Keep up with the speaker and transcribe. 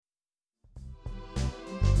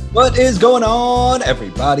What is going on,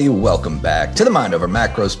 everybody? Welcome back to the Mind Over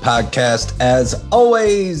Macros podcast. As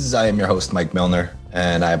always, I am your host, Mike Milner,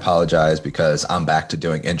 and I apologize because I'm back to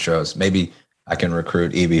doing intros. Maybe I can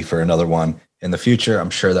recruit Evie for another one in the future. I'm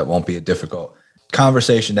sure that won't be a difficult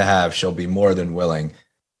conversation to have. She'll be more than willing.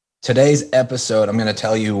 Today's episode, I'm going to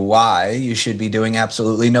tell you why you should be doing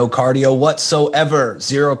absolutely no cardio whatsoever.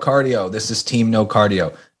 Zero cardio. This is Team No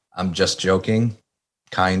Cardio. I'm just joking,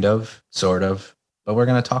 kind of, sort of. But we're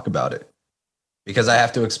going to talk about it because I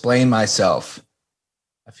have to explain myself.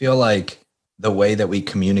 I feel like the way that we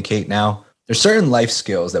communicate now, there's certain life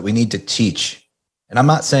skills that we need to teach. And I'm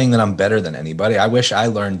not saying that I'm better than anybody. I wish I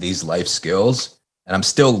learned these life skills and I'm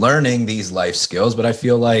still learning these life skills, but I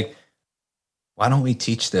feel like, why don't we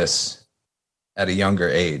teach this at a younger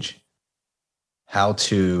age? How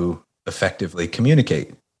to effectively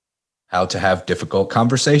communicate, how to have difficult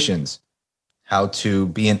conversations, how to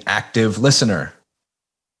be an active listener.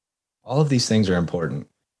 All of these things are important.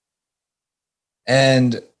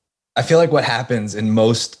 And I feel like what happens in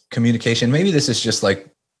most communication, maybe this is just like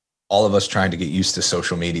all of us trying to get used to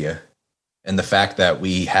social media and the fact that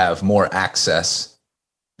we have more access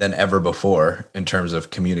than ever before in terms of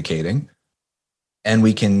communicating. And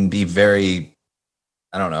we can be very,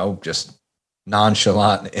 just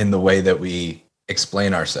nonchalant in the way that we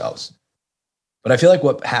explain ourselves. But I feel like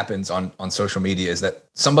what happens on social media is that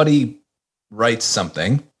somebody writes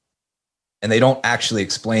something and they don't actually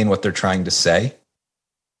explain what they're trying to say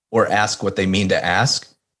or ask what they mean to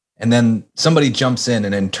ask. And then somebody jumps in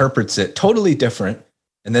and interprets it totally different.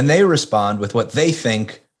 And then they respond with what they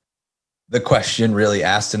think the question really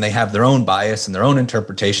asked. And they have their own bias and their own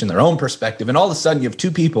interpretation, their own perspective. And all of a sudden you have two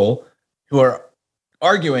people who are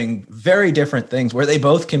arguing very different things where they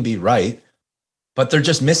both can be right, but they're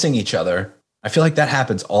just missing each other. I feel like that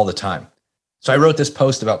happens all the time. So I wrote this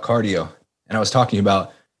post about cardio and I was talking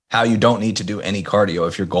about how you don't need to do any cardio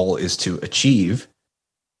if your goal is to achieve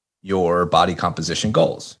your body composition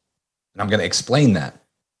goals. And I'm going to explain that.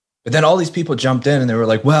 But then all these people jumped in and they were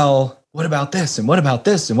like, well, what about this? And what about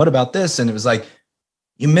this? And what about this? And it was like,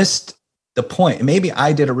 you missed the point. And maybe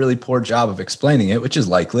I did a really poor job of explaining it, which is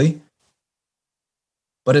likely.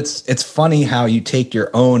 But it's funny how you take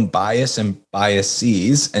your own bias and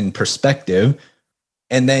biases and perspective,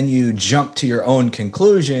 and then you jump to your own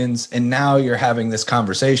conclusions, and now you're having this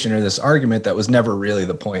conversation or this argument that was never really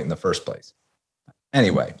the point in the first place.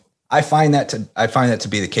 Anyway, I find that to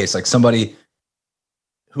be the case. Like somebody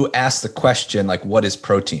who asks the question, like, what is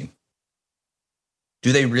protein?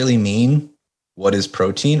 Do they really mean what is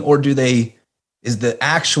protein? Or is the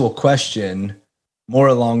actual question more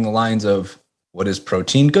along the lines of, what is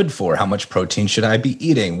protein good for? How much protein should I be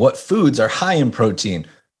eating? What foods are high in protein?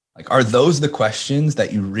 Like, are those the questions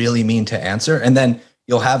that you really mean to answer? And then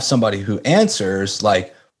you'll have somebody who answers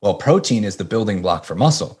like, well, protein is the building block for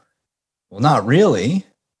muscle. Well, not really,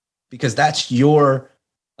 because that's you're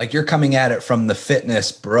coming at it from the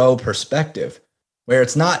fitness bro perspective, where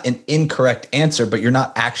it's not an incorrect answer, but you're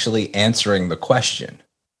not actually answering the question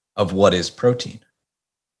of what is protein.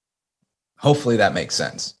 Hopefully that makes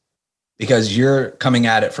sense. Because you're coming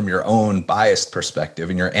at it from your own biased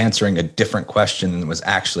perspective and you're answering a different question than was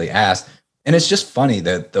actually asked. And it's just funny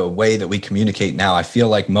that the way that we communicate now, I feel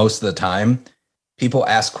like most of the time people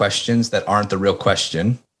ask questions that aren't the real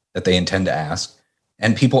question that they intend to ask.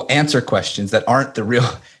 And people answer questions that aren't the real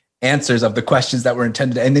answers of the questions that were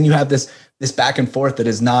intended. And then you have this back and forth that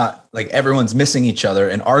is not like everyone's missing each other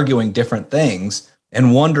and arguing different things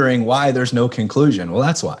and wondering why there's no conclusion. Well,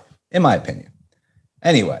 that's why, in my opinion.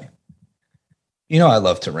 Anyway. You know, I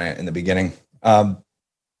love to rant in the beginning.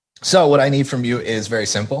 So what I need from you is very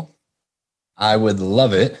simple. I would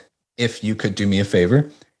love it if you could do me a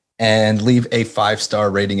favor and leave a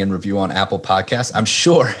 5-star rating and review on Apple Podcasts. I'm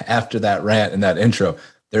sure after that rant and that intro,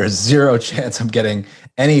 there is zero chance I'm getting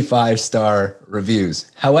any 5-star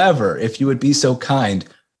reviews. However, if you would be so kind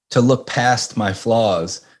to look past my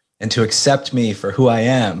flaws and to accept me for who I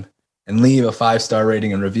am and leave a 5-star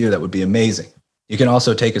rating and review, that would be amazing. You can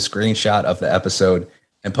also take a screenshot of the episode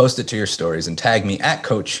and post it to your stories and tag me at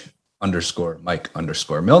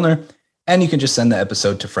Coach_Mike_Milner. And you can just send the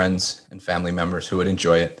episode to friends and family members who would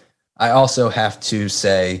enjoy it. I also have to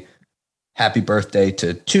say happy birthday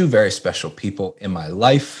to two very special people in my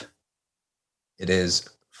life. It is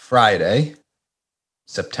Friday,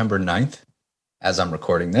 September 9th, as I'm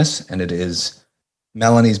recording this, and it is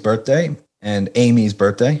Melanie's birthday and Amy's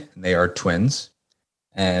birthday, and they are twins.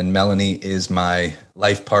 And Melanie is my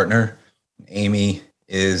life partner. Amy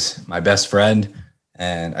is my best friend.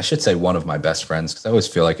 And I should say one of my best friends, because I always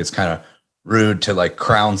feel like it's kind of rude to like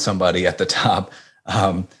crown somebody at the top.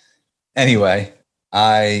 Anyway,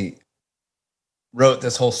 I wrote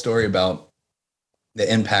this whole story about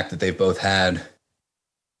the impact that they've both had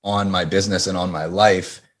on my business and on my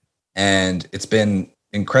life. And it's been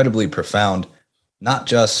incredibly profound, not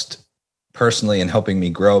just personally in helping me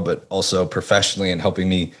grow, but also professionally in helping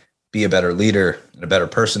me be a better leader and a better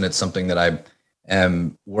person. It's something that I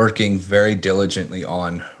am working very diligently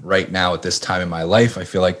on right now at this time in my life. I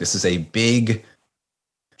feel like this is a big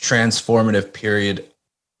transformative period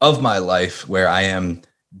of my life where I am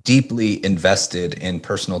deeply invested in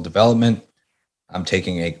personal development. I'm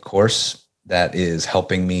taking a course that is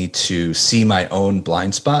helping me to see my own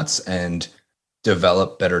blind spots and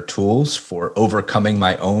develop better tools for overcoming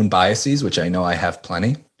my own biases, which I know I have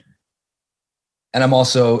plenty. And I'm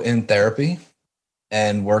also in therapy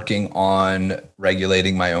and working on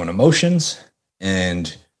regulating my own emotions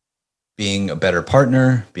and being a better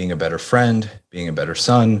partner, being a better friend, being a better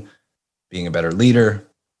son, being a better leader,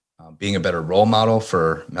 being a better role model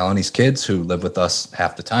for Melanie's kids who live with us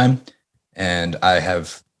half the time. And I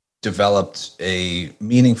have developed a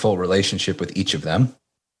meaningful relationship with each of them.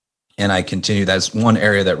 And I continue. That's one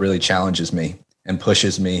area that really challenges me and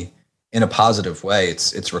pushes me in a positive way.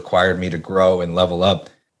 It's required me to grow and level up.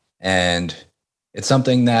 And it's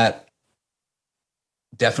something that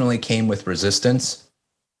definitely came with resistance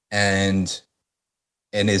and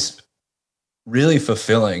is really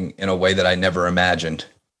fulfilling in a way that I never imagined.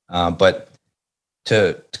 But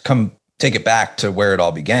to come take it back to where it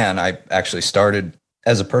all began, I actually started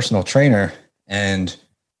as a personal trainer, and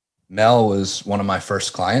Mel was one of my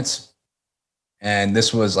first clients. And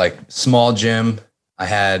this was like small gym.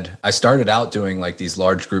 I started out doing like these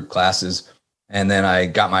large group classes, and then I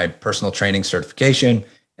got my personal training certification,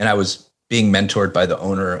 and I was being mentored by the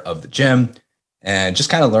owner of the gym and just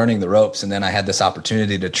kind of learning the ropes. And then I had this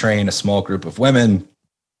opportunity to train a small group of women.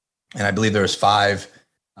 And I believe there was 5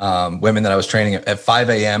 women that I was training at 5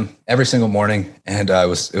 a.m. every single morning. And it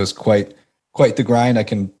was quite the grind, I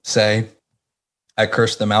can say. I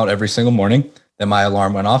cursed them out every single morning. Then my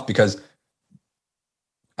alarm went off because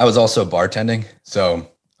I was also bartending. So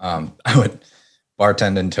I would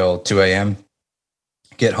bartend until 2 a.m.,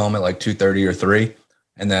 get home at like 2:30 or 3.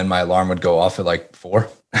 And then my alarm would go off at like 4,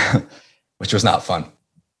 which was not fun.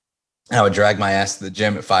 And I would drag my ass to the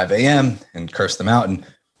gym at 5 a.m. and curse them out. And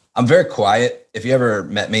I'm very quiet. If you ever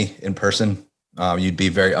met me in person, you'd be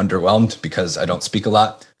very underwhelmed because I don't speak a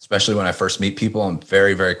lot, especially when I first meet people. I'm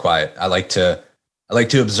very, very quiet. I like to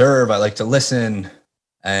observe. I like to listen,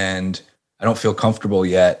 and I don't feel comfortable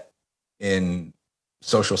yet in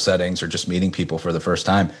social settings or just meeting people for the first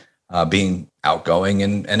time, being outgoing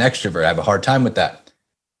and extrovert. I have a hard time with that.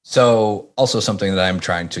 So also something that I'm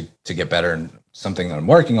trying to get better and something that I'm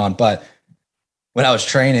working on. But when I was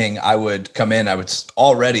training, I would come in, I was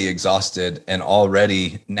already exhausted and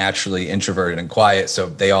already naturally introverted and quiet. So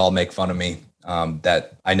they all make fun of me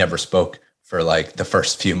that I never spoke for like the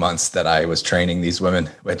first few months that I was training these women,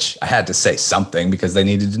 which I had to say something because they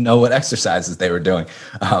needed to know what exercises they were doing.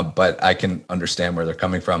 But I can understand where they're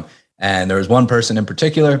coming from. And there was one person in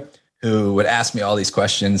particular who would ask me all these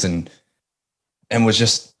questions and was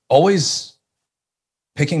just always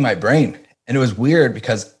picking my brain. And it was weird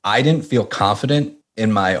because I didn't feel confident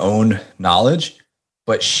in my own knowledge,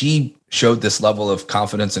 but she showed this level of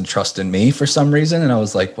confidence and trust in me for some reason. And I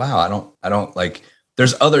was like, wow, I don't like,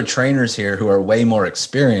 there's other trainers here who are way more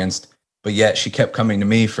experienced, but yet she kept coming to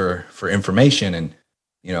me for information. And,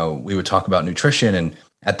 you know, we would talk about nutrition. And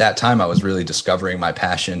at that time I was really discovering my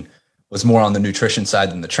passion was more on the nutrition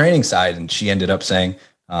side than the training side. And she ended up saying,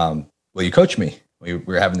 will you coach me? We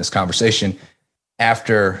were having this conversation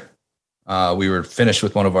after we were finished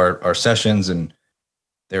with one of our sessions and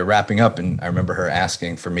they were wrapping up. And I remember her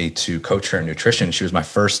asking for me to coach her in nutrition. She was my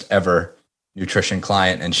first ever nutrition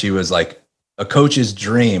client. And she was like a coach's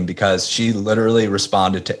dream because she literally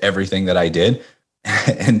responded to everything that I did.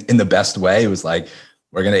 And in the best way, it was like,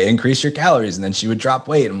 we're going to increase your calories. And then she would drop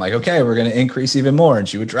weight. I'm like, okay, we're going to increase even more. And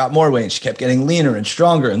she would drop more weight. And she kept getting leaner and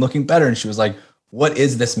stronger and looking better. And she was like, what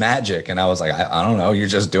is this magic? And I was like, I don't know. You're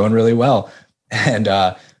just doing really well. And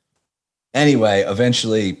anyway,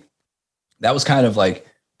 eventually that was kind of like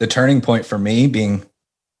the turning point for me, being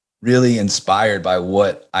really inspired by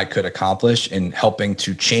what I could accomplish in helping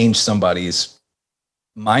to change somebody's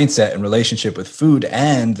mindset and relationship with food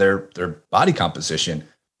and their body composition.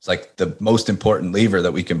 It's like the most important lever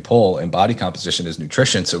that we can pull in body composition is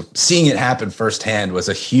nutrition. So seeing it happen firsthand was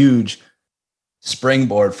a huge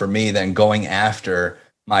springboard for me then going after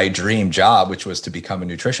my dream job, which was to become a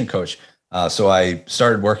nutrition coach. So I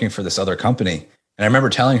started working for this other company. And I remember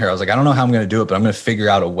telling her, I was like, I don't know how I'm going to do it, but I'm going to figure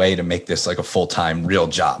out a way to make this like a full-time real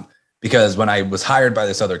job. Because when I was hired by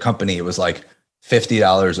this other company, it was like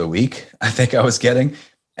 $50 a week, I think I was getting.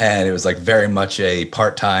 And it was like very much a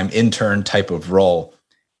part-time intern type of role.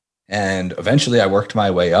 And eventually I worked my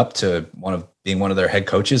way up to being one of their head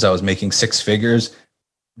coaches. I was making six figures,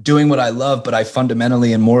 doing what I love, but I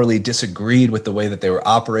fundamentally and morally disagreed with the way that they were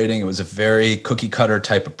operating. It was a very cookie cutter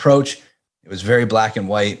type approach. It was very black and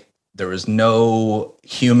white. There was no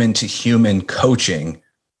human to human coaching.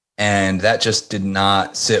 And that just did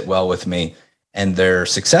not sit well with me. And their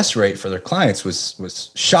success rate for their clients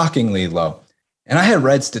was shockingly low. And I had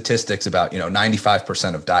read statistics about,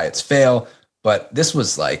 95% of diets fail, but this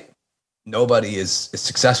was like, nobody is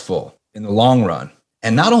successful in the long run.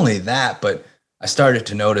 And not only that, but I started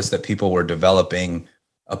to notice that people were developing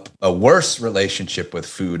a worse relationship with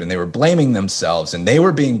food, and they were blaming themselves, and they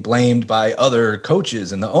were being blamed by other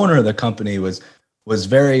coaches. And the owner of the company was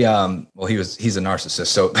very, he's a narcissist.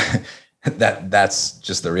 So that's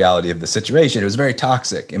just the reality of the situation. It was very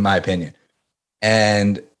toxic, in my opinion.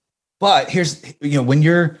 But here's, when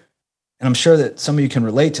you're, and I'm sure that some of you can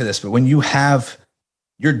relate to this, but when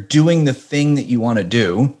you're doing the thing that you want to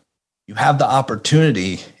do, you have the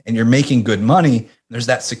opportunity, and you're making good money, there's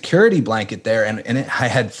that security blanket there. I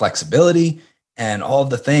had flexibility and all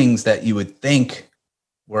the things that you would think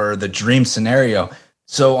were the dream scenario.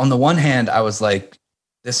 So on the one hand, I was like,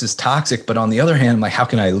 this is toxic. But on the other hand, I'm like, how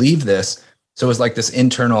can I leave this? So it was like this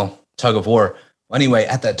internal tug of war. Well, anyway,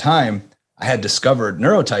 at that time, I had discovered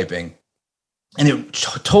neurotyping, and it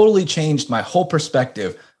totally changed my whole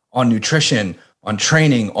perspective on nutrition, on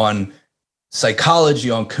training, on psychology,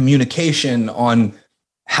 on communication, on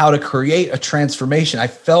how to create a transformation. I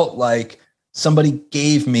felt like somebody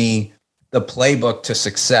gave me the playbook to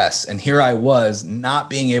success. And here I was not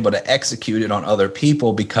being able to execute it on other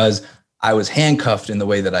people because I was handcuffed in the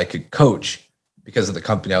way that I could coach because of the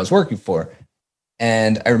company I was working for.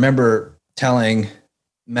 And I remember telling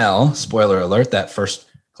Mel, spoiler alert, that first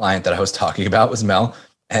client that I was talking about was Mel.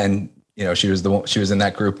 And she was in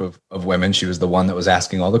that group of women. She was the one that was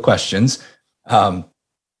asking all the questions.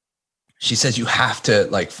 She says, you have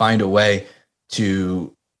to find a way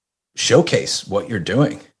to showcase what you're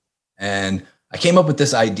doing. And I came up with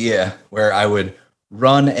this idea where I would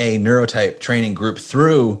run a neurotype training group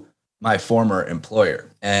through my former employer.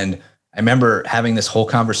 And I remember having this whole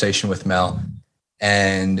conversation with Mel,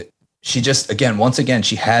 and she just, once again,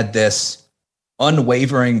 she had this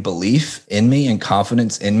unwavering belief in me and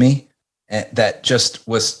confidence in me. And that just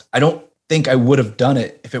was, I don't think I would have done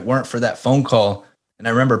it if it weren't for that phone call. And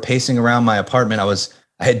I remember pacing around my apartment.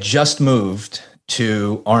 I had just moved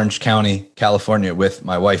to Orange County, California with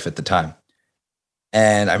my wife at the time.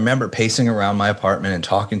 And I remember pacing around my apartment and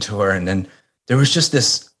talking to her. And then there was just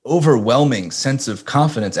this overwhelming sense of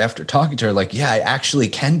confidence after talking to her, like, yeah, I actually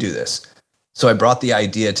can do this. So I brought the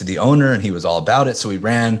idea to the owner, and he was all about it. So we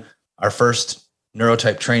ran our first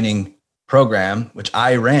neurotype training program, which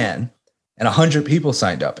I ran, and 100 people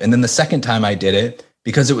signed up. And then the second time I did it,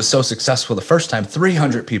 because it was so successful the first time,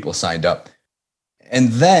 300 people signed up. And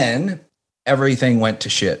then everything went to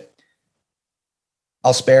shit.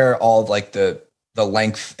 I'll spare all of the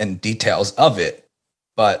length and details of it.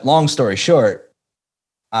 But long story short,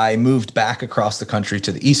 I moved back across the country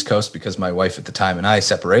to the East Coast because my wife at the time and I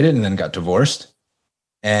separated and then got divorced.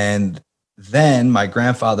 And then my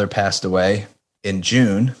grandfather passed away in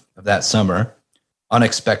June of that summer,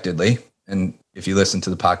 unexpectedly. And if you listen to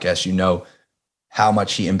the podcast, you know how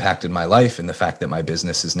much he impacted my life and the fact that my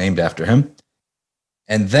business is named after him.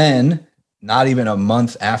 And then not even a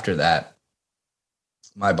month after that,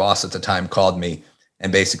 my boss at the time called me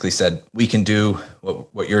and basically said, we can do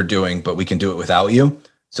what you're doing, but we can do it without you.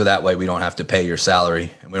 So that way we don't have to pay your salary,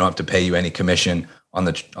 and we don't have to pay you any commission on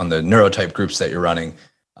the neurotype groups that you're running.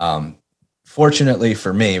 Fortunately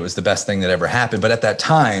for me, it was the best thing that ever happened. But at that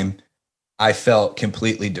time, I felt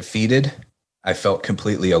completely defeated. I felt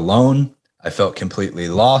completely alone. I felt completely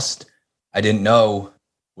lost. I didn't know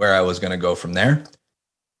where I was going to go from there.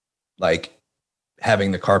 Like,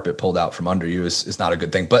 having the carpet pulled out from under you is not a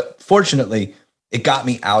good thing. But fortunately, it got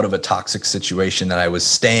me out of a toxic situation that I was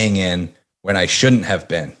staying in when I shouldn't have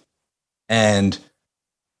been. And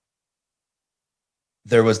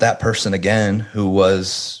there was that person again who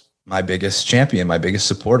was my biggest champion, my biggest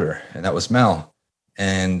supporter, and that was Mel.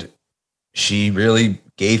 And she really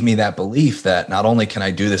gave me that belief that not only can I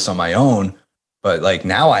do this on my own, but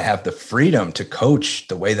now I have the freedom to coach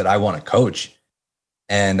the way that I want to coach.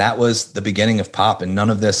 And that was the beginning of Pop, and none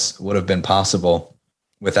of this would have been possible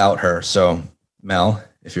without her. So Mel,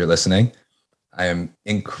 if you're listening, I am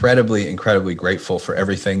incredibly, incredibly grateful for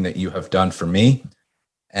everything that you have done for me.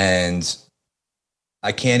 And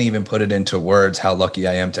I can't even put it into words how lucky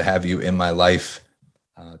I am to have you in my life.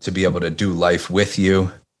 to be able to do life with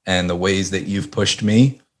you, and the ways that you've pushed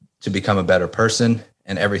me to become a better person,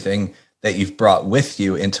 and everything that you've brought with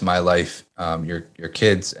you into my life, your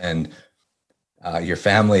kids and your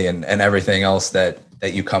family and everything else that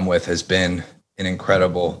you come with has been an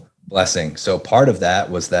incredible blessing. So part of that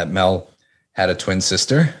was that Mel had a twin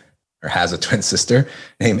sister, or has a twin sister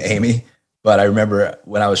named Amy. But I remember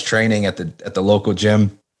when I was training at the local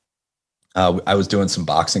gym, I was doing some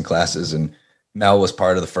boxing classes, and Mel was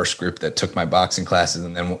part of the first group that took my boxing classes.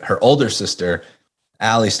 And then her older sister,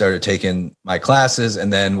 Allie, started taking my classes.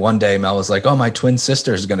 And then one day Mel was like, "Oh, my twin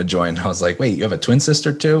sister is going to join." I was like, "Wait, you have a twin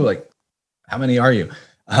sister too? Like, how many are you?"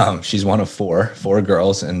 She's one of four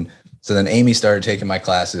girls. And so then Amy started taking my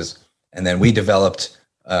classes, and then we developed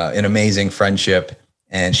an amazing friendship,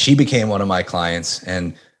 and she became one of my clients.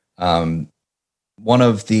 And one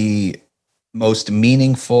of the most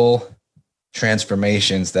meaningful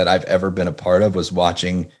transformations that I've ever been a part of was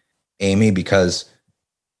watching Amy, because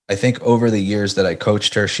I think over the years that I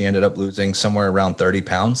coached her, she ended up losing somewhere around 30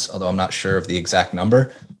 pounds, although I'm not sure of the exact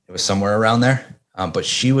number. It was somewhere around there. But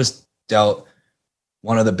she was dealt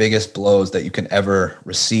one of the biggest blows that you can ever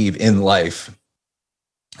receive in life.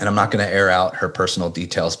 And I'm not going to air out her personal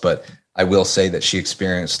details, but I will say that she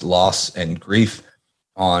experienced loss and grief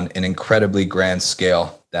on an incredibly grand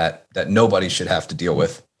scale that nobody should have to deal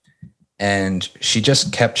with. And she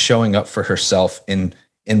just kept showing up for herself in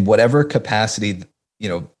whatever capacity.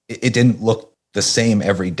 It didn't look the same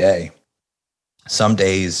every day. Some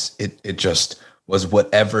days it just was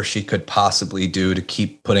whatever she could possibly do to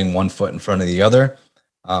keep putting one foot in front of the other.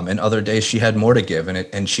 And other days she had more to give,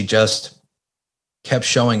 and she just kept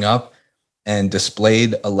showing up and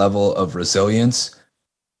displayed a level of resilience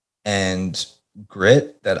and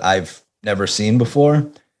grit that I've never seen before.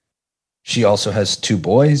 She also has 2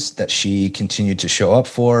 boys that she continued to show up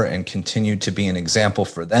for and continued to be an example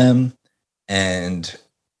for them. And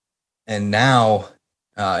now,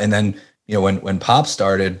 and then, when Pop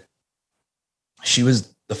started, she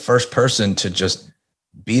was the first person to just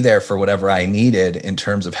be there for whatever I needed in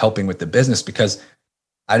terms of helping with the business, because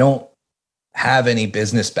I don't have any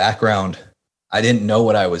business background. I didn't know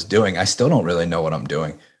what I was doing. I still don't really know what I'm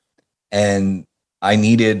doing. And I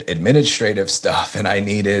needed administrative stuff, and I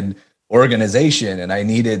needed organization, and I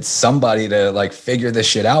needed somebody to figure this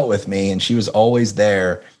shit out with me. And she was always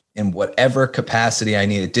there in whatever capacity I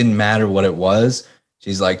needed. It didn't matter what it was.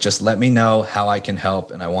 She's like, "Just let me know how I can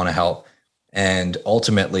help, and I want to help." And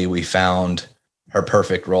ultimately we found her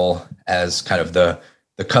perfect role as kind of the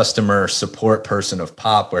customer support person of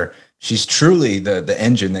Pop, where she's truly the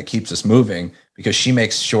engine that keeps us moving, because she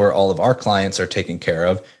makes sure all of our clients are taken care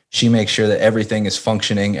of. She makes sure that everything is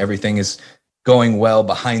functioning, everything is going well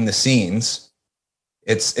behind the scenes.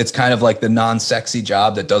 It's kind of like the non-sexy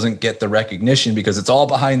job that doesn't get the recognition because it's all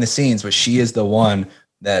behind the scenes, but she is the one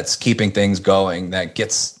that's keeping things going, that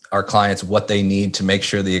gets our clients what they need to make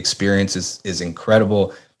sure the experience is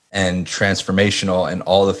incredible and transformational, and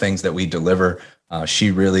all the things that we deliver.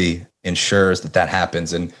 She really ensures that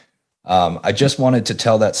happens. And I just wanted to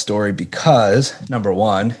tell that story because, number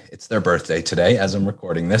one, it's their birthday today as I'm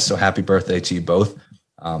recording this. So happy birthday to you both.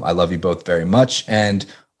 I love you both very much. And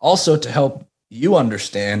also to help you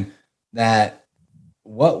understand that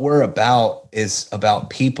what we're about is about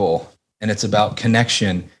people, and it's about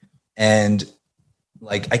connection. And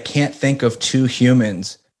I can't think of 2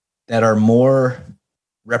 humans that are more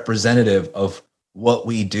representative of what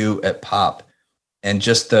we do at Pop, and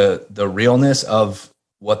just the realness of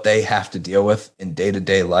what they have to deal with in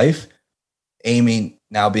day-to-day life. Amy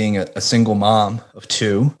now being a single mom of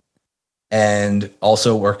 2, and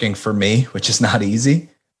also working for me, which is not easy,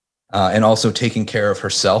 and also taking care of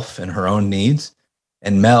herself and her own needs.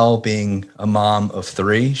 And Mel being a mom of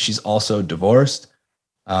 3, she's also divorced.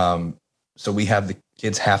 So we have the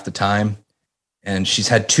kids half the time, and she's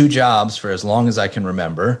had 2 jobs for as long as I can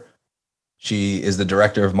remember. She is the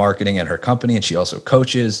director of marketing at her company, and she also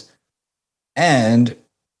coaches. And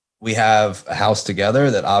we have a house together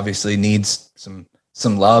that obviously needs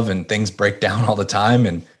some love, and things break down all the time.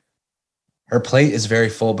 And her plate is very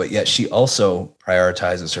full, but yet she also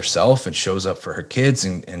prioritizes herself and shows up for her kids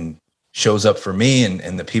and shows up for me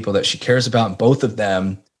and the people that she cares about. And both of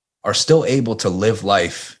them are still able to live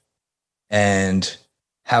life and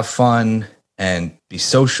have fun and be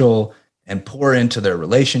social and pour into their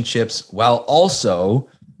relationships, while also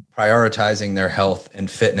prioritizing their health and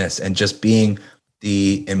fitness and just being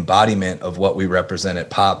the embodiment of what we represent at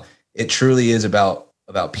Pop. It truly is about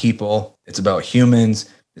people. It's about humans.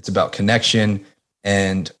 It's about connection.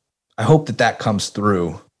 And I hope that comes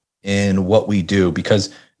through in what we do,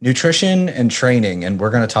 because nutrition and training, and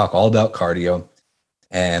we're going to talk all about cardio,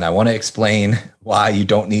 And I want to explain why you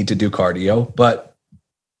don't need to do cardio, but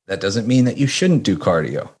that doesn't mean that you shouldn't do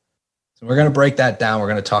cardio. So we're going to break that down. We're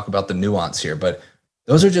going to talk about the nuance here, but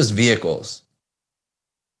those are just vehicles.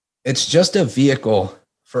 It's just a vehicle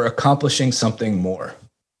for accomplishing something more.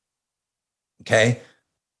 Okay?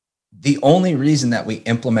 The only reason that we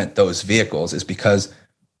implement those vehicles is because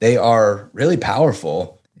they are really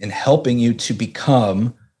powerful in helping you to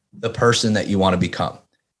become the person that you want to become.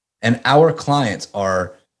 And our clients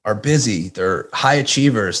are busy. They're high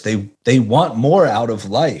achievers. They want more out of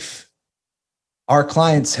life. Our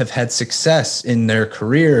clients have had success in their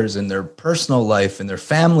careers, in their personal life, in their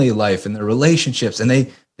family life, in their relationships,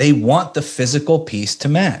 and they want the physical piece to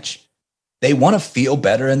match. They want to feel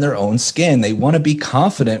better in their own skin. They want to be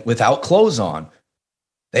confident without clothes on.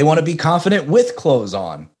 They want to be confident with clothes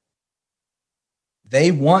on.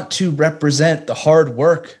 They want to represent the hard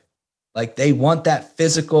work. Like they want that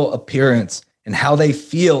physical appearance and how they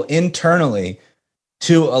feel internally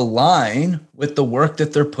to align with the work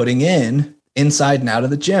that they're putting in inside and out of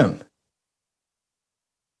the gym.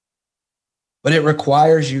 But it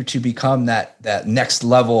requires you to become that next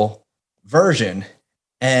level version.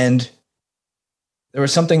 And there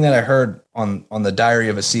was something that I heard on the Diary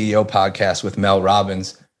of a CEO podcast with Mel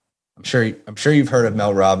Robbins. I'm sure you've heard of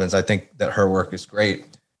Mel Robbins. I think that her work is great.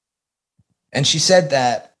 And she said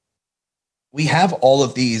that we have all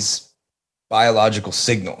of these biological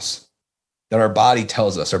signals that our body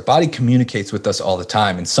tells us. Our body communicates with us all the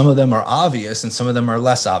time. And some of them are obvious and some of them are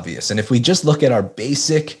less obvious. And if we just look at our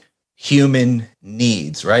basic human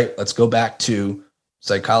needs, right? Let's go back to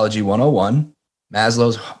Psychology 101,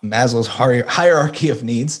 Maslow's hierarchy of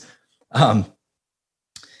needs. The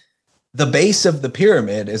base of the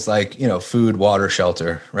pyramid is like, food, water,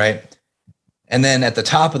 shelter, right? And then at the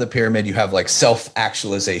top of the pyramid, you have like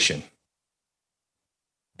self-actualization.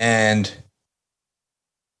 And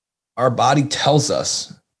our body tells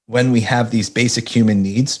us when we have these basic human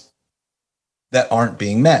needs that aren't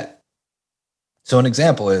being met. So an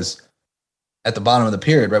example is at the bottom of the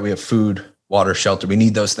pyramid, right? We have food, water, shelter. We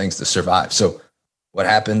need those things to survive. So what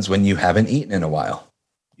happens when you haven't eaten in a while?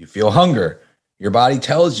 You feel hunger. Your body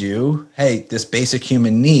tells you, hey, this basic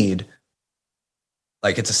human need,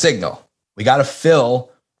 like it's a signal. We got to fill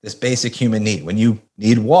this basic human need. When you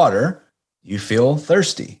need water, you feel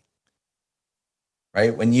thirsty,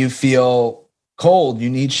 right? When you feel cold, you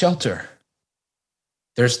need shelter.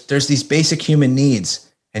 There's these basic human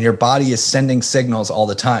needs, and your body is sending signals all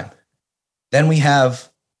the time. Then we have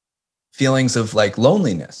feelings of like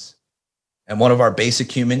loneliness. And one of our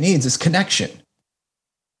basic human needs is connection.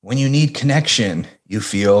 When you need connection, you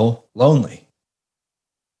feel lonely.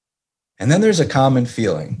 And then there's a common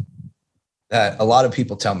feeling that a lot of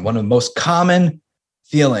people tell me. One of the most common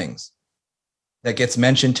feelings that gets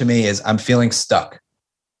mentioned to me is I'm feeling stuck.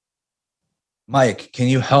 Mike, can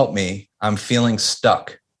you help me? I'm feeling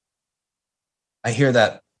stuck. I hear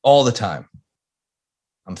that all the time.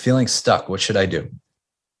 I'm feeling stuck. What should I do?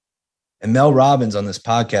 And Mel Robbins on this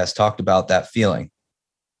podcast talked about that feeling,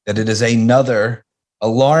 that it is another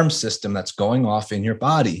alarm system that's going off in your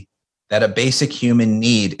body, that a basic human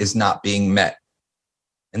need is not being met.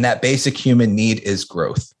 And that basic human need is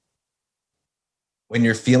growth. When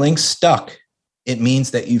you're feeling stuck, it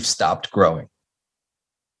means that you've stopped growing.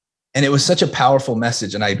 And it was such a powerful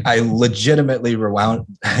message. And I legitimately rewound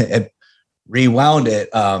it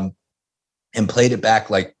and played it back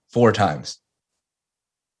like 4 times.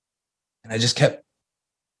 And I just kept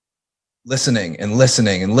listening and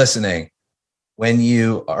listening and listening. When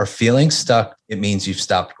you are feeling stuck, it means you've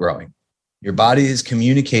stopped growing. Your body is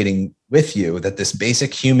communicating with you that this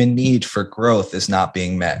basic human need for growth is not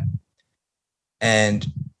being met. And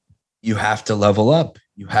you have to level up.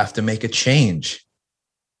 You have to make a change.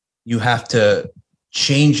 You have to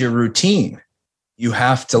change your routine. You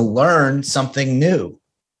have to learn something new.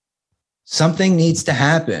 Something needs to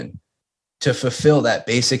happen to fulfill that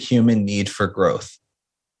basic human need for growth.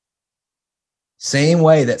 Same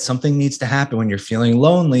way that something needs to happen when you're feeling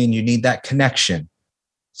lonely and you need that connection.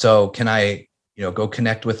 So can I, go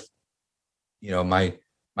connect with,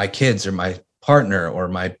 my kids or my partner or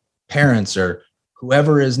my parents or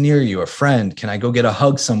whoever is near you, a friend? Can I go get a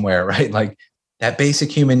hug somewhere, right? Like that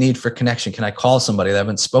basic human need for connection. Can I call somebody that I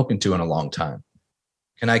haven't spoken to in a long time?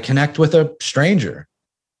 Can I connect with a stranger?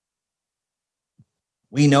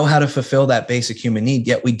 We know how to fulfill that basic human need,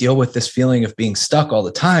 yet we deal with this feeling of being stuck all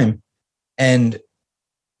the time. And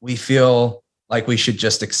we feel like we should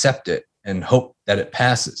just accept it and hope that it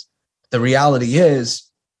passes. The reality is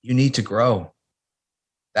you need to grow.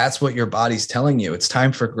 That's what your body's telling you. It's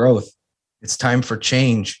time for growth. It's time for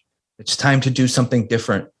change. It's time to do something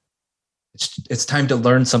different. It's time to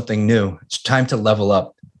learn something new. It's time to level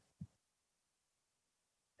up.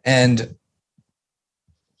 And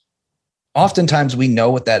oftentimes we know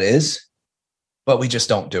what that is, but we just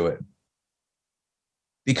don't do it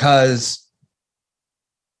because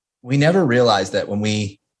we never realize that when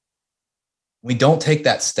we don't take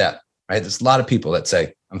that step, right? There's a lot of people that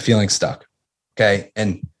say, I'm feeling stuck. Okay.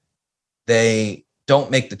 And they don't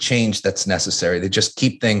make the change that's necessary. They just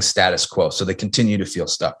keep things status quo. So they continue to feel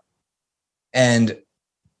stuck. And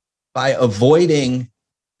by avoiding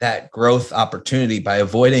that growth opportunity, by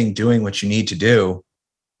avoiding doing what you need to do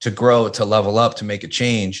to grow, to level up, to make a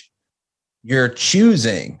change, you're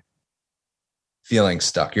choosing feeling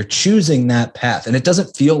stuck. You're choosing that path. And it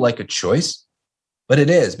doesn't feel like a choice, but it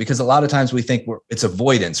is, because a lot of times we think it's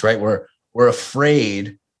avoidance, right? We're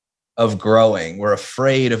afraid of growing. We're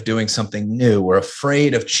afraid of doing something new. We're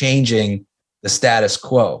afraid of changing the status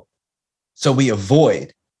quo. So we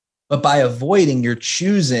avoid. But by avoiding, you're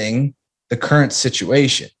choosing the current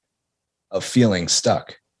situation of feeling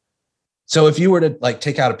stuck. So if you were to like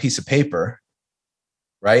take out a piece of paper,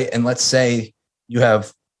 right? And let's say you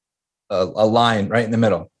have a line right in the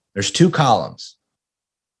middle. There's two columns.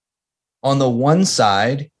 On the one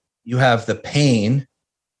side, you have the pain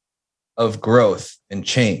of growth and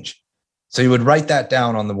change. So you would write that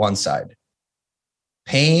down on the one side.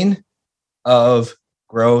 Pain of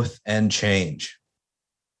growth and change.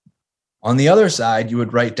 On the other side, you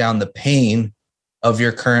would write down the pain of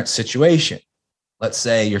your current situation. Let's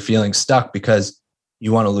say you're feeling stuck because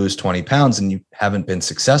you want to lose 20 pounds and you haven't been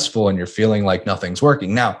successful and you're feeling like nothing's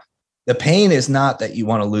working. Now, the pain is not that you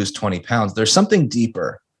want to lose 20 pounds. There's something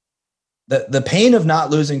deeper. The pain of not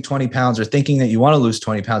losing 20 pounds or thinking that you want to lose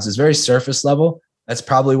 20 pounds is very surface level. That's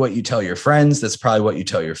probably what you tell your friends. That's probably what you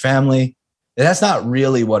tell your family. And that's not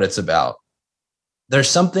really what it's about. There's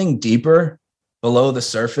something deeper below the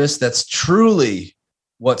surface that's truly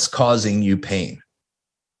what's causing you pain.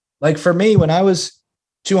 Like for me, when I was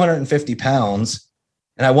 250 pounds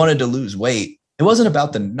and I wanted to lose weight, it wasn't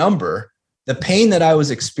about the number. The pain that I was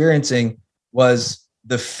experiencing was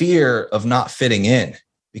the fear of not fitting in,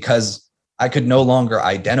 because I could no longer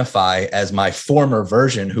identify as my former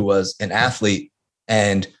version who was an athlete.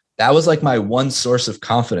 And that was like my one source of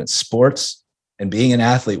confidence. Sports and being an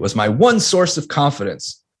athlete was my one source of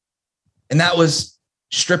confidence. And that was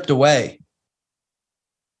stripped away.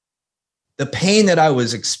 The pain that I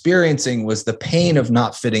was experiencing was the pain of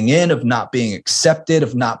not fitting in, of not being accepted,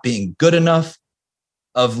 of not being good enough,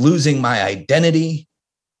 of losing my identity,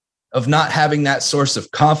 of not having that source of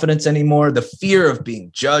confidence anymore, the fear of being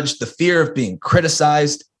judged, the fear of being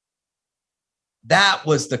criticized. That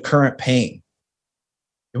was the current pain.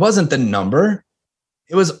 It wasn't the number.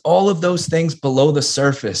 It was all of those things below the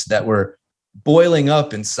surface that were boiling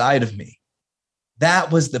up inside of me.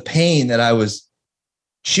 That was the pain that I was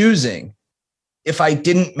choosing if I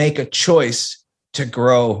didn't make a choice to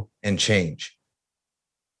grow and change.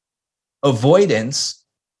 Avoidance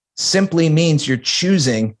simply means you're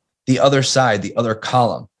choosing the other side, the other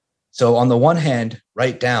column. So on the one hand,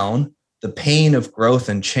 write down the pain of growth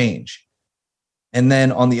and change. And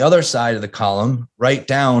then on the other side of the column, write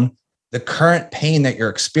down the current pain that you're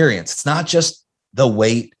experiencing. It's not just the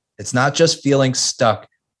weight. It's not just feeling stuck,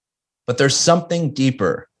 but there's something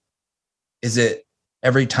deeper. Is it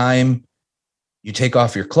every time you take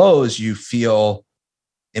off your clothes, you feel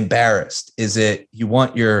embarrassed? Is it you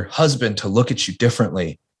want your husband to look at you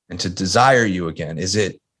differently and to desire you again? Is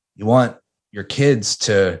it you want your kids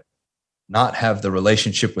to not have the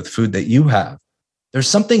relationship with food that you have? There's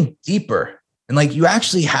something deeper. And like, you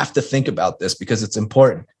actually have to think about this because it's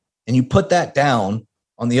important. And you put that down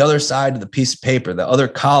on the other side of the piece of paper, the other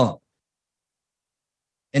column.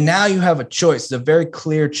 And now you have a choice. It's a very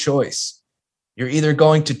clear choice. You're either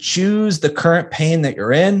going to choose the current pain that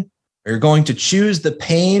you're in, or you're going to choose the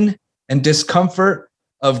pain and discomfort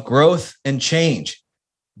of growth and change.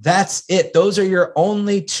 That's it. Those are your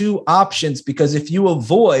only two options, because if you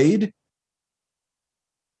avoid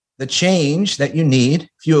the change that you need,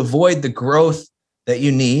 if you avoid the growth that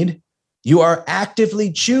you need, you are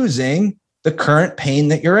actively choosing the current pain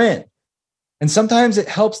that you're in. And sometimes it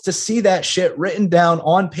helps to see that shit written down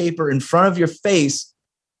on paper in front of your face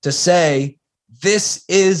to say, this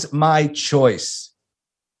is my choice.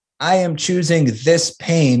 I am choosing this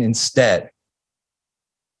pain instead.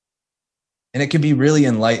 And it can be really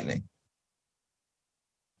enlightening.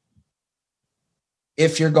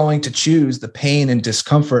 If you're going to choose the pain and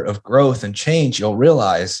discomfort of growth and change, you'll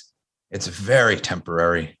realize it's very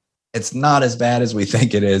temporary. It's not as bad as we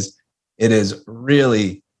think it is. It is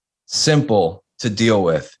really simple to deal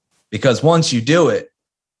with, because once you do it,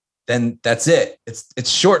 then that's it. It's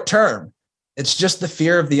short term. It's just the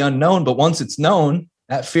fear of the unknown. But once it's known,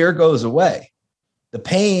 that fear goes away. The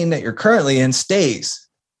pain that you're currently in stays.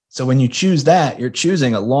 So when you choose that, you're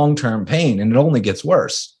choosing a long-term pain, and it only gets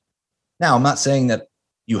worse. Now, I'm not saying that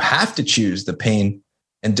you have to choose the pain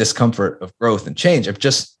and discomfort of growth and change. I'm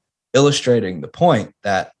just illustrating the point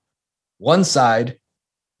that one side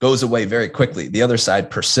goes away very quickly. The other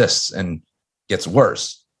side persists and gets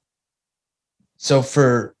worse. So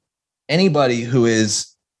for anybody who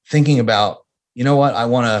is thinking about, you know what, I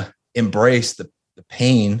want to embrace the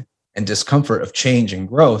pain and discomfort of change and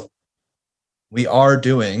growth, we are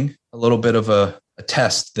doing a little bit of a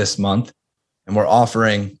test this month, and we're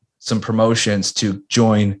offering some promotions to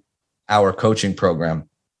join our coaching program.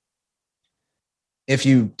 If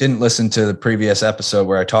you didn't listen to the previous episode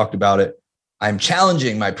where I talked about it, I'm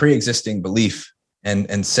challenging my pre-existing belief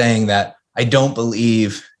and saying that I don't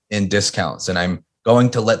believe in discounts, and I'm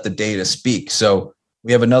going to let the data speak. So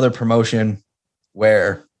we have another promotion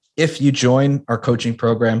where if you join our coaching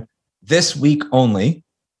program this week only,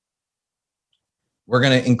 we're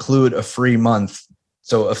going to include a free month.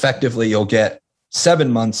 So effectively, you'll get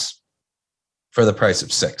 7 months for the price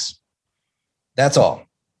of 6. That's all.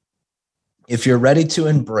 If you're ready to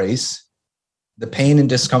embrace the pain and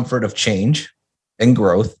discomfort of change and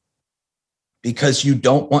growth because you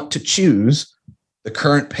don't want to choose the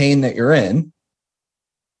current pain that you're in,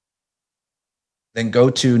 then go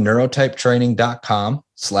to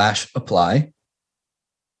neurotypetraining.com/apply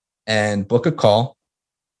and book a call.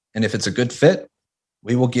 And if it's a good fit,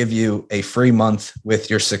 we will give you a free month with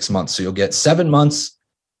your 6 months. So you'll get 7 months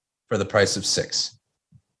for the price of 6.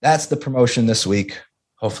 That's the promotion this week.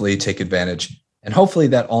 Hopefully you take advantage, and hopefully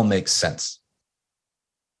that all makes sense.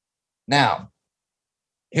 Now,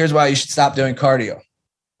 here's why you should stop doing cardio.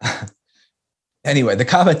 Anyway, the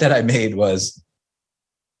comment that I made was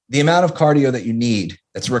the amount of cardio that you need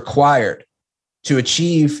that's required to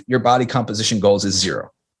achieve your body composition goals is 0.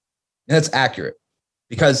 And that's accurate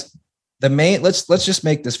because let's just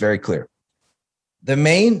make this very clear. The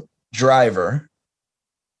main driver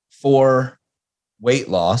for weight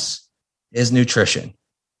loss is nutrition.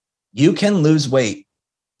 You can lose weight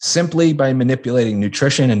simply by manipulating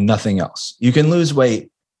nutrition and nothing else. You can lose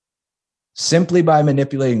weight simply by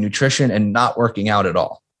manipulating nutrition and not working out at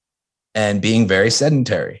all, and being very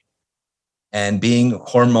sedentary, and being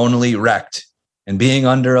hormonally wrecked, and being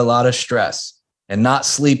under a lot of stress, and not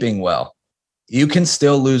sleeping well. You can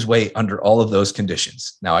still lose weight under all of those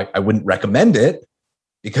conditions. Now, I wouldn't recommend it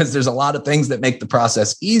because there's a lot of things that make the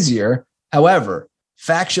process easier. However,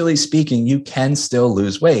 factually speaking, you can still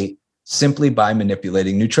lose weight simply by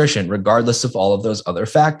manipulating nutrition, regardless of all of those other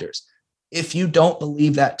factors. If you don't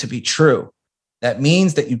believe that to be true, that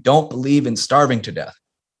means that you don't believe in starving to death.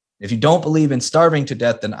 If you don't believe in starving to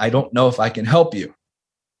death, then I don't know if I can help you.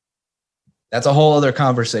 That's a whole other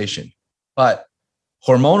conversation. But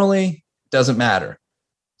hormonally, it doesn't matter.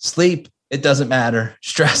 Sleep, it doesn't matter.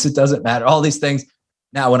 Stress, it doesn't matter. All these things.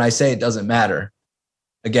 Now, when I say it doesn't matter,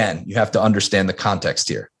 again, you have to understand the context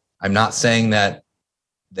here. I'm not saying that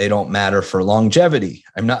they don't matter for longevity.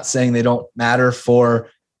 I'm not saying they don't matter for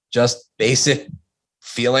just basic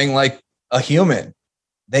feeling like a human.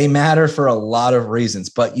 They matter for a lot of reasons,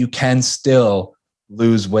 but you can still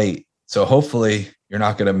lose weight. So hopefully you're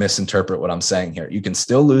not going to misinterpret what I'm saying here. You can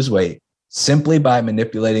still lose weight simply by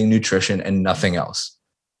manipulating nutrition and nothing else.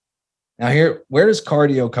 Now here, where does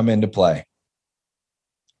cardio come into play?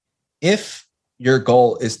 If your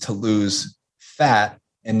goal is to lose fat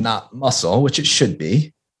and not muscle, which it should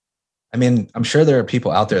be. I mean, I'm sure there are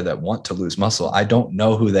people out there that want to lose muscle. I don't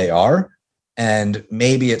know who they are. And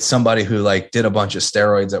maybe it's somebody who did a bunch of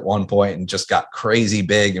steroids at one point and just got crazy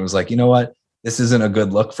big and was like, you know what? This isn't a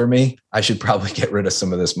good look for me. I should probably get rid of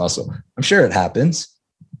some of this muscle. I'm sure it happens.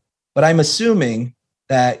 But I'm assuming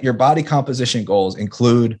that your body composition goals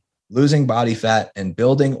include losing body fat and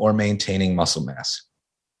building or maintaining muscle mass.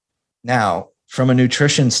 Now, from a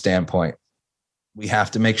nutrition standpoint, we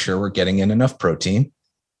have to make sure we're getting in enough protein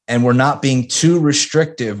and we're not being too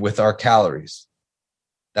restrictive with our calories.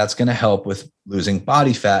 That's going to help with losing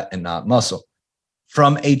body fat and not muscle.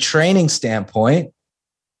 From a training standpoint,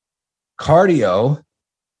 cardio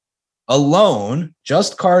alone,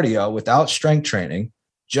 just cardio without strength training,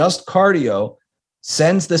 just cardio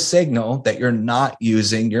sends the signal that you're not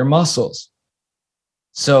using your muscles.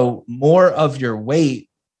 So more of the weight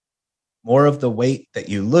that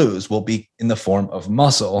you lose will be in the form of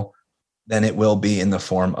muscle than it will be in the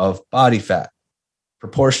form of body fat.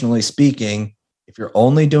 Proportionally speaking, if you're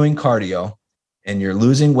only doing cardio and you're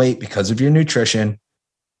losing weight because of your nutrition,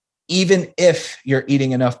 even if you're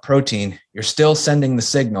eating enough protein, you're still sending the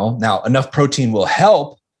signal. Now, enough protein will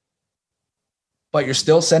help, but you're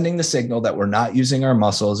still sending the signal that we're not using our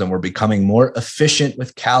muscles and we're becoming more efficient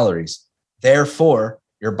with calories. Therefore,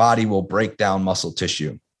 your body will break down muscle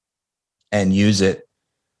tissue and use it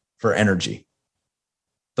for energy.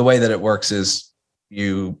 The way that it works is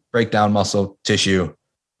you break down muscle tissue,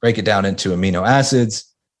 break it down into amino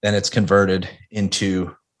acids, then it's converted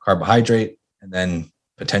into carbohydrate and then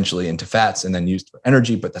potentially into fats and then used for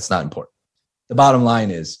energy, but that's not important. The bottom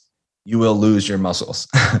line is you will lose your muscles.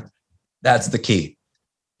 That's the key.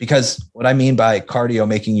 Because what I mean by cardio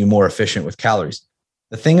making you more efficient with calories,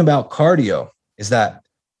 the thing about cardio is that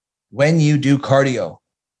when you do cardio,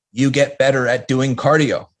 you get better at doing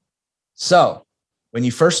cardio. So when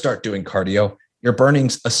you first start doing cardio, you're burning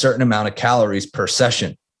a certain amount of calories per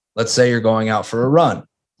session. Let's say you're going out for a run,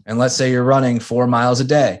 and let's say you're running 4 miles a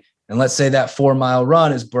day. And let's say that 4-mile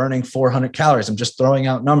run is burning 400 calories. I'm just throwing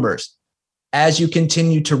out numbers. As you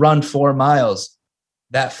continue to run 4 miles,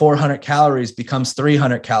 that 400 calories becomes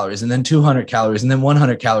 300 calories and then 200 calories and then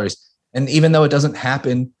 100 calories. And even though it doesn't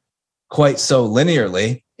happen quite so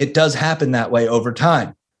linearly, it does happen that way over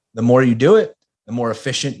time. The more you do it, the more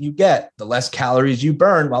efficient you get, the less calories you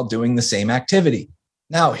burn while doing the same activity.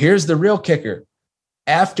 Now, here's the real kicker.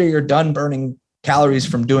 After you're done burning calories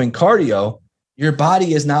from doing cardio, your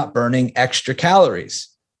body is not burning extra calories.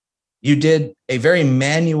 You did a very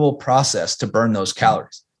manual process to burn those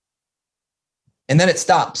calories. And then it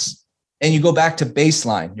stops and you go back to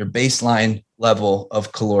baseline, your baseline level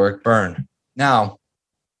of caloric burn. Now,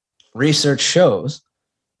 research shows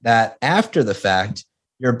that after the fact,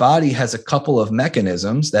 your body has a couple of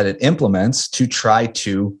mechanisms that it implements to try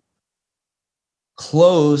to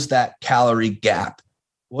close that calorie gap.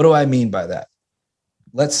 What do I mean by that?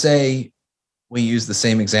 Let's say we use the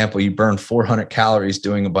same example. You burn 400 calories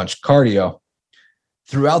doing a bunch of cardio.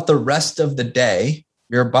 Throughout the rest of the day,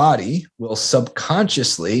 your body will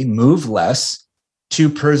subconsciously move less to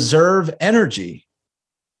preserve energy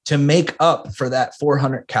to make up for that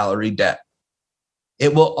 400 calorie debt.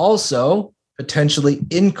 It will also potentially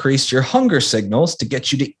increase your hunger signals to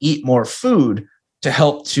get you to eat more food to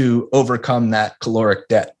help to overcome that caloric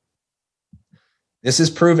debt. This is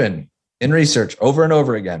proven in research over and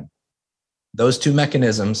over again. Those two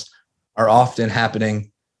mechanisms are often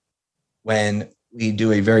happening when we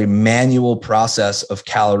do a very manual process of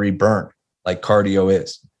calorie burn, like cardio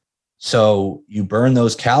is. So you burn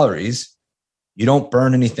those calories. You don't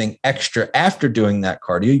burn anything extra after doing that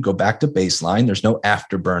cardio. You go back to baseline. There's no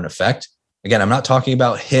afterburn effect. Again, I'm not talking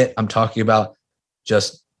about HIIT. I'm talking about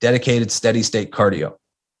just dedicated, steady state cardio.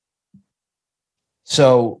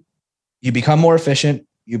 So you become more efficient.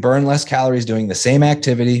 You burn less calories doing the same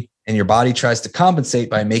activity, and your body tries to compensate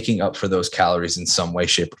by making up for those calories in some way,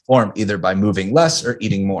 shape, or form, either by moving less or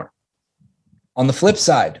eating more. On the flip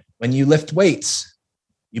side, when you lift weights,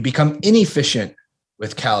 you become inefficient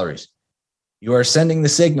with calories. You are sending the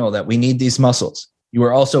signal that we need these muscles. You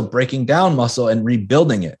are also breaking down muscle and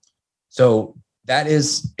rebuilding it. So that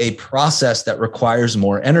is a process that requires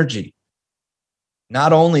more energy.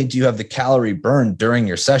 Not only do you have the calorie burn during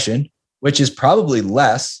your session, which is probably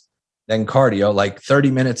less than cardio, like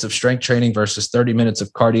 30 minutes of strength training versus 30 minutes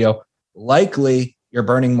of cardio, likely you're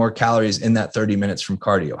burning more calories in that 30 minutes from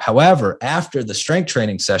cardio. However, after the strength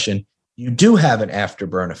training session, you do have an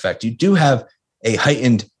afterburn effect. You do have a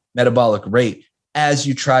heightened metabolic rate as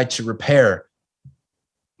you try to repair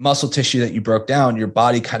muscle tissue that you broke down. Your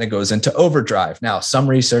body kind of goes into overdrive. Now, some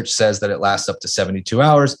research says that it lasts up to 72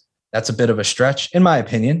 hours. That's a bit of a stretch, in my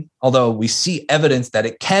opinion, although we see evidence that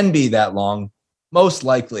it can be that long. Most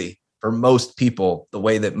likely for most people, the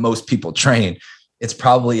way that most people train, it's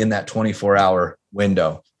probably in that 24-hour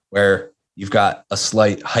window where you've got a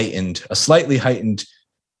slightly heightened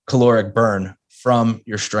caloric burn from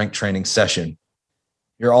your strength training session.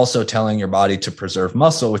 You're also telling your body to preserve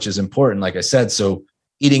muscle, which is important, like I said. So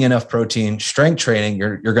eating enough protein, strength training,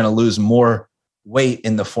 you're going to lose more weight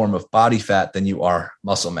in the form of body fat than you are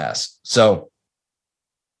muscle mass. So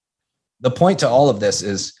the point to all of this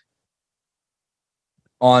is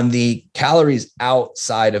on the calories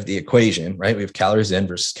outside of the equation, right? We have calories in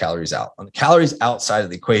versus calories out. On the calories outside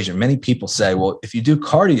of the equation, many people say, well, if you do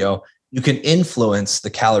cardio, you can influence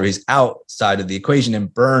the calories outside of the equation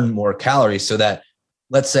and burn more calories so that,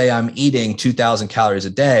 let's say I'm eating 2,000 calories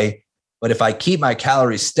a day, but if I keep my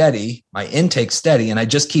calories steady, my intake steady, and I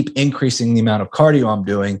just keep increasing the amount of cardio I'm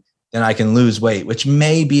doing, then I can lose weight, which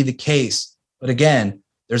may be the case. But again,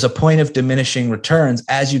 there's a point of diminishing returns.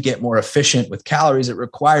 As you get more efficient with calories, it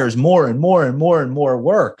requires more and more and more and more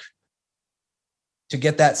work to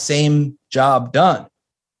get that same job done.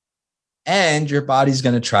 And your body's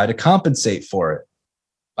going to try to compensate for it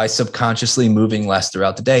by subconsciously moving less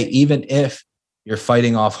throughout the day, even if you're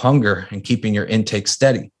fighting off hunger and keeping your intake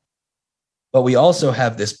steady. But we also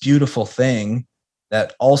have this beautiful thing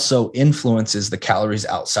that also influences the calories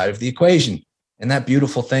outside of the equation. And that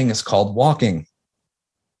beautiful thing is called walking.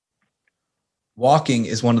 Walking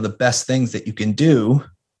is one of the best things that you can do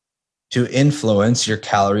to influence your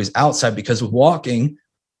calories outside, because walking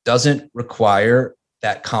doesn't require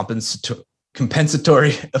that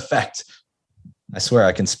compensatory effect. I swear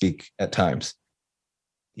I can speak at times.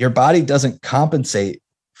 Your body doesn't compensate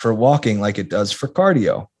for walking like it does for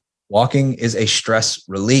cardio. Walking is a stress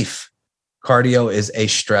relief. Cardio is a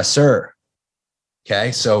stressor.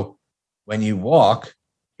 Okay, so when you walk,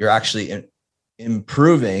 you're actually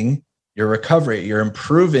improving your recovery. You're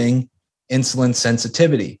improving insulin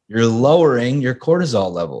sensitivity. You're lowering your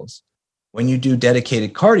cortisol levels. When you do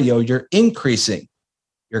dedicated cardio, you're increasing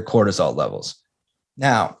your cortisol levels.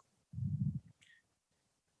 Now,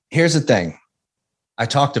 here's the thing. I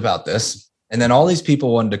talked about this, and then all these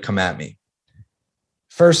people wanted to come at me.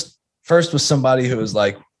 First was somebody who was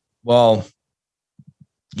like, well,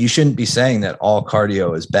 you shouldn't be saying that all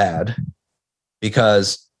cardio is bad,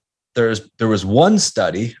 because there was one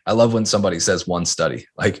study. I love when somebody says one study.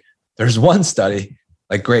 Like, there's one study.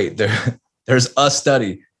 Like, great, there's a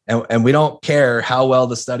study, and we don't care how well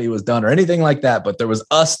the study was done or anything like that, but there was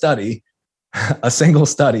a study, a single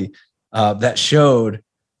study that showed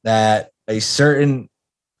that a certain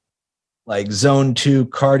like zone 2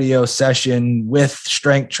 cardio session with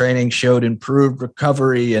strength training showed improved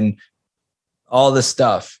recovery and all this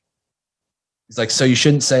stuff. It's like, so you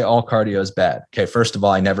shouldn't say all cardio is bad. Okay, first of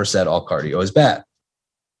all, I never said all cardio is bad.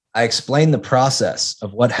 I explained the process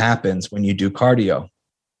of what happens when you do cardio.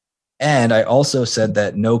 And I also said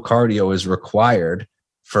that no cardio is required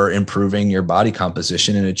for improving your body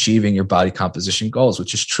composition and achieving your body composition goals,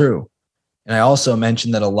 which is true. And I also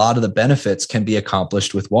mentioned that a lot of the benefits can be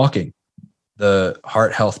accomplished with walking. The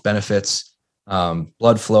heart health benefits,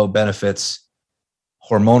 blood flow benefits,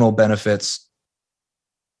 hormonal benefits,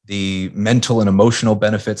 the mental and emotional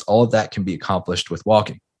benefits, all of that can be accomplished with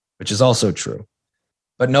walking, which is also true.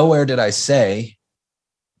 But nowhere did I say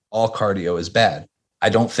all cardio is bad. I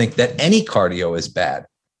don't think that any cardio is bad.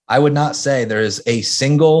 I would not say there is a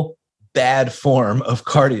single bad form of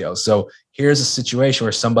cardio. So here's a situation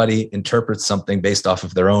where somebody interprets something based off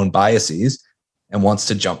of their own biases and wants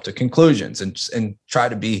to jump to conclusions and try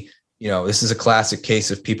to be, this is a classic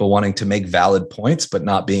case of people wanting to make valid points, but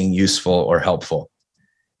not being useful or helpful.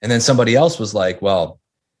 And then somebody else was like, well,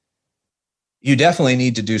 you definitely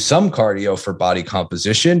need to do some cardio for body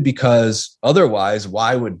composition, because otherwise,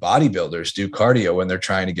 why would bodybuilders do cardio when they're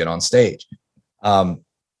trying to get on stage?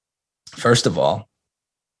 First of all,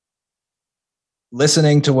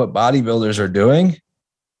 listening to what bodybuilders are doing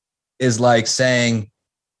is like saying,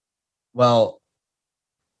 well,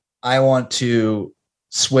 I want to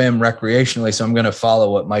swim recreationally, so I'm going to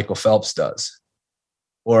follow what Michael Phelps does.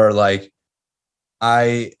 Or like,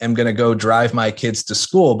 I am going to go drive my kids to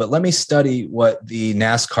school, but let me study what the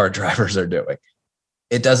NASCAR drivers are doing.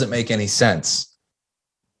 It doesn't make any sense.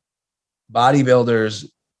 Bodybuilders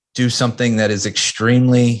do something that is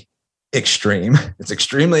extremely extreme. It's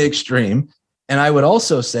extremely extreme. And I would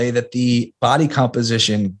also say that the body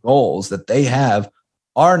composition goals that they have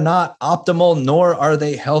are not optimal, nor are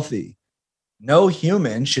they healthy. No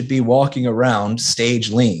human should be walking around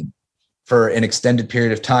stage lean for an extended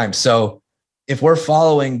period of time. So if we're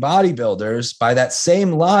following bodybuilders, by that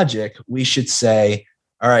same logic, we should say,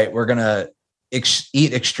 all right, we're going to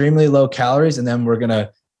eat extremely low calories, and then we're going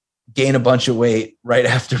to gain a bunch of weight right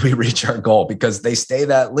after we reach our goal, because they stay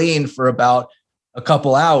that lean for about a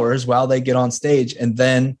couple hours while they get on stage, and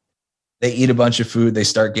then they eat a bunch of food, they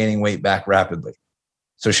start gaining weight back rapidly.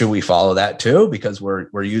 So should we follow that too? Because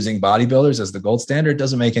we're using bodybuilders as the gold standard? It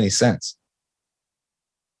doesn't make any sense.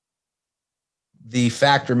 The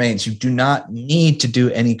fact remains, you do not need to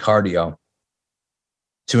do any cardio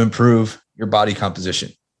to improve your body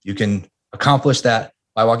composition. You can accomplish that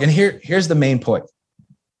by walking. Here's the main point.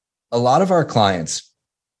 A lot of our clients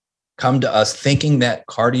come to us thinking that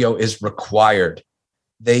cardio is required.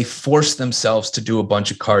 They force themselves to do a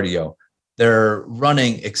bunch of cardio. They're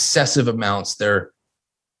running excessive amounts. They're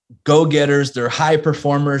go-getters, they're high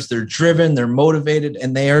performers, they're driven, they're motivated,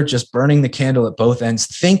 and they are just burning the candle at both ends,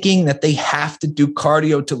 thinking that they have to do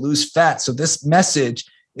cardio to lose fat. So this message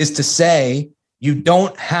is to say, you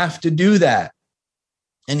don't have to do that.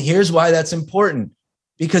 And here's why that's important,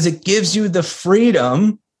 because it gives you the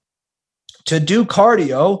freedom to do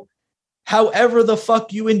cardio however the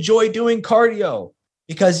fuck you enjoy doing cardio.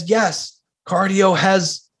 Because yes, cardio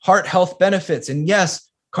has heart health benefits, and yes,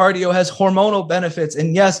 cardio has hormonal benefits.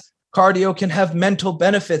 And yes, cardio can have mental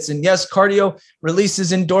benefits. And yes, cardio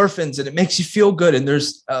releases endorphins and it makes you feel good. And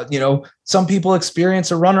there's, some people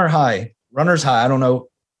experience a runner's high. I don't know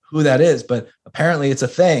who that is, but apparently it's a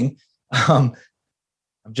thing. I'm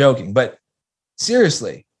joking, but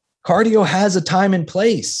seriously, cardio has a time and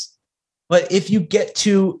place. But if you get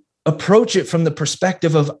to approach it from the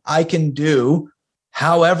perspective of I can do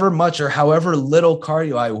however much or however little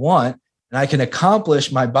cardio I want, and I can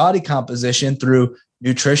accomplish my body composition through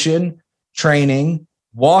nutrition, training,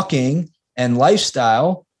 walking, and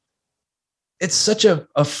lifestyle, it's such a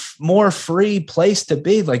more free place to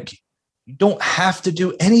be. Like, you don't have to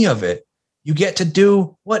do any of it. You get to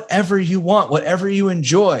do whatever you want, whatever you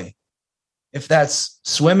enjoy. If that's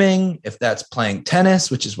swimming, if that's playing tennis,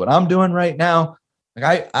 which is what I'm doing right now.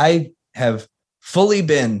 Like I have fully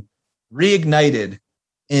been reignited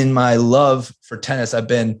in my love for tennis. I've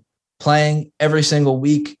been playing every single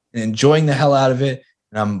week and enjoying the hell out of it.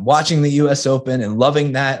 And I'm watching the US Open and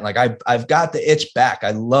loving that. Like I've got the itch back.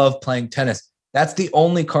 I love playing tennis. That's the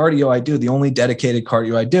only cardio I do, the only dedicated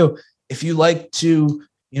cardio I do. If you like to,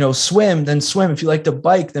 swim, then swim. If you like to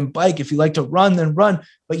bike, then bike. If you like to run, then run.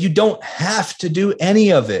 But you don't have to do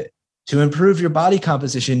any of it to improve your body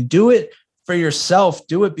composition. Do it for yourself.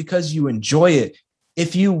 Do it because you enjoy it.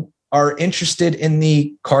 If you are interested in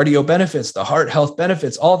the cardio benefits, the heart health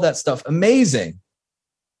benefits, all that stuff, amazing.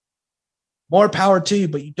 More power to you,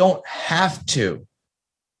 but you don't have to.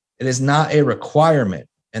 It is not a requirement.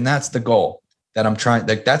 And that's the goal that I'm trying,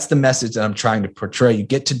 that's the message that I'm trying to portray. You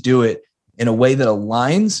get to do it in a way that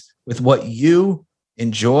aligns with what you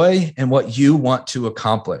enjoy and what you want to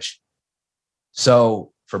accomplish.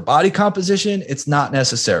 So for body composition, it's not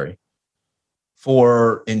necessary.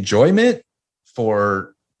 For enjoyment,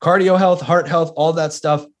 for cardio health, heart health, all that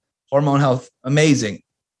stuff, hormone health, amazing.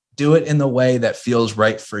 Do it in the way that feels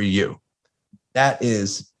right for you. That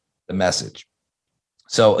is the message.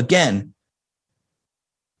 So again,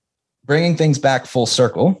 bringing things back full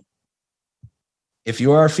circle, if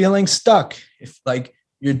you are feeling stuck, if like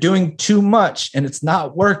you're doing too much and it's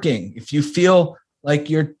not working, if you feel like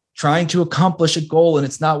you're trying to accomplish a goal and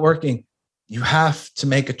it's not working, you have to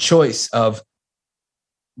make a choice of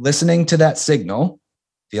listening to that signal.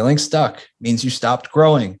 Feeling stuck means you stopped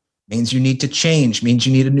growing, means you need to change, means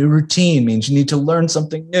you need a new routine, means you need to learn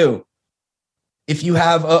something new. If you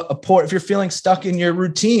have if you're feeling stuck in your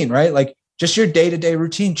routine, right? Like just your day-to-day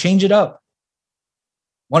routine, change it up.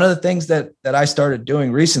 One of the things that I started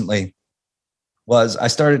doing recently was I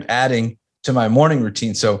started adding to my morning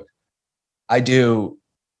routine. So I do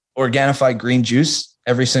Organifi green juice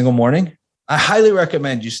every single morning. I highly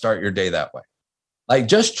recommend you start your day that way. Like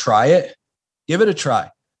just try it. Give it a try.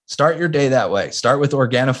 Start your day that way. Start with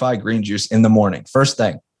Organifi green juice in the morning. First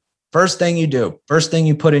thing you do, first thing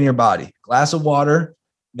you put in your body, glass of water,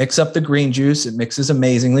 mix up the green juice. It mixes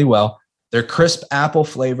amazingly well. Their crisp apple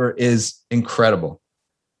flavor is incredible.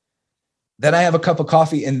 Then I have a cup of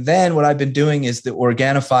coffee. And then what I've been doing is the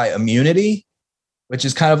Organifi Immunity, which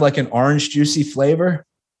is kind of like an orange juicy flavor.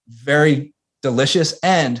 Very delicious.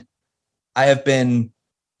 And I have been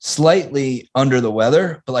slightly under the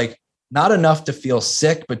weather, but like not enough to feel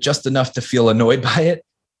sick, but just enough to feel annoyed by it.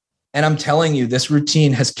 And I'm telling you, this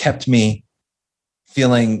routine has kept me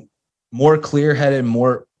feeling more clear-headed,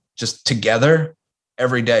 more just together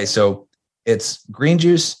every day. So it's green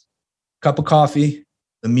juice, cup of coffee,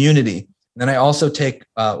 Immunity. And then I also take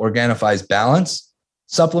Organifi's Balance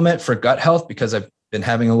supplement for gut health because I've been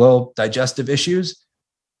having a little digestive issues.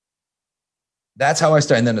 That's how I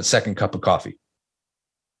start. And then a second cup of coffee.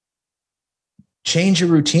 Change your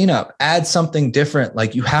routine up, add something different.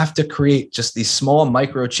 Like you have to create just these small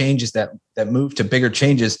micro changes that move to bigger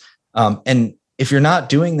changes. And if you're not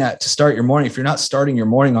doing that to start your morning, if you're not starting your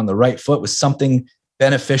morning on the right foot with something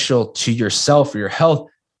beneficial to yourself or your health,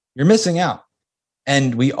 you're missing out.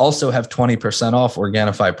 And we also have 20% off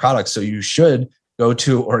Organifi products. So you should go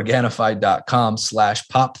to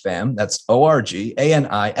Organifi.com/popfam. That's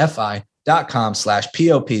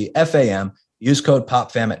ORGANIFI.com/POPFAM. Use code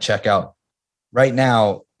POPFAM at checkout. Right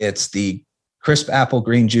now, it's the crisp apple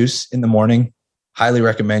green juice in the morning. Highly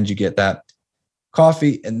recommend you get that.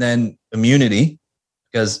 Coffee and then Immunity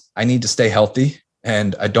because I need to stay healthy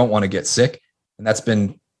and I don't want to get sick. And that's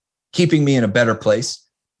been keeping me in a better place.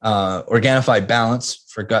 Organifi Balance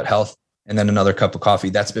for gut health, and then another cup of coffee.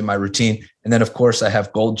 That's been my routine. And then, of course, I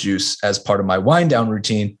have Gold Juice as part of my wind down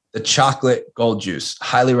routine, the chocolate Gold Juice.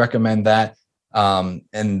 Highly recommend that.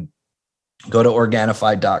 And go to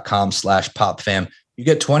Organifi.com/popfam. You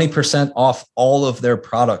get 20% off all of their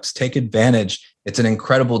products. Take advantage. It's an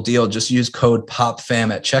incredible deal. Just use code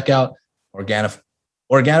POPFAM at checkout.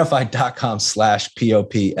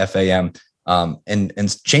 Organifi.com/POPFAM.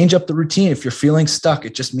 And change up the routine. If you're feeling stuck,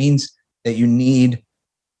 it just means that you need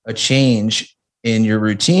a change in your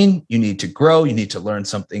routine. You need to grow. You need to learn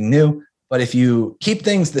something new. But if you keep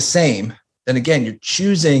things the same, then again, you're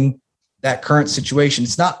choosing that current situation.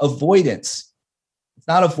 It's not avoidance. It's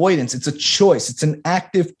not avoidance. It's a choice. It's an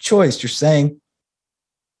active choice. You're saying,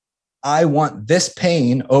 I want this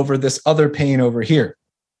pain over this other pain over here.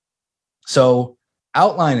 So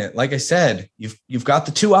outline it. Like I said, you've got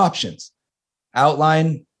the two options.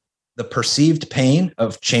 Outline the perceived pain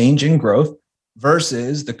of change and growth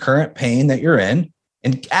versus the current pain that you're in,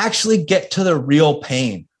 and actually get to the real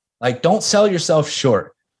pain. Like, don't sell yourself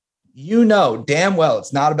short. You know damn well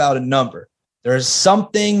it's not about a number. There's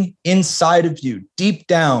something inside of you, deep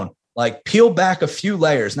down, like peel back a few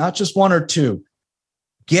layers, not just one or two.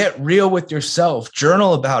 Get real with yourself.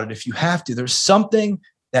 Journal about it if you have to. There's something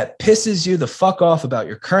that pisses you the fuck off about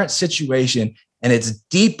your current situation, and it's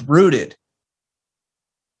deep rooted.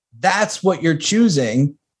 That's what you're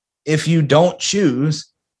choosing if you don't choose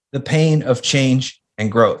the pain of change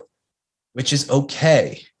and growth, which is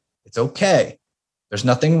okay. It's okay. There's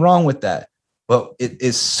nothing wrong with that. But it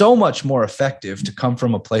is so much more effective to come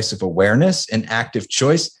from a place of awareness and active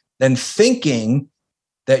choice than thinking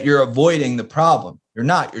that you're avoiding the problem. You're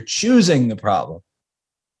not. You're choosing the problem.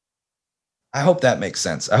 I hope that makes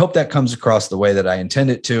sense. I hope that comes across the way that I intend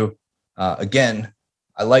it to. Again,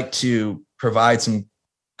 I like to provide some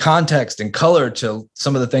context and color to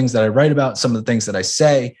some of the things that I write about, some of the things that I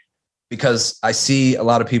say, because I see a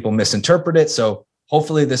lot of people misinterpret it. So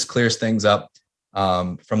hopefully this clears things up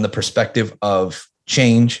from the perspective of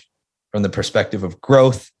change, from the perspective of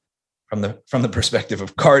growth, from the perspective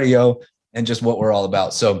of cardio, and just what we're all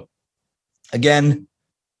about. So again,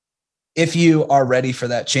 if you are ready for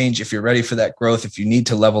that change, if you're ready for that growth, if you need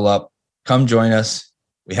to level up, come join us.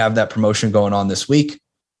 We have that promotion going on this week.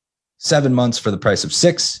 7 months for the price of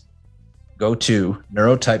 6. Go to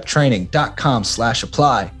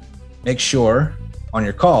neurotypetraining.com/apply. Make sure on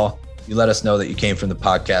your call, you let us know that you came from the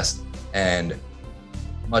podcast, and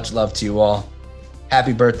much love to you all.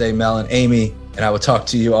 Happy birthday, Mel and Amy. And I will talk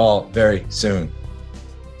to you all very soon.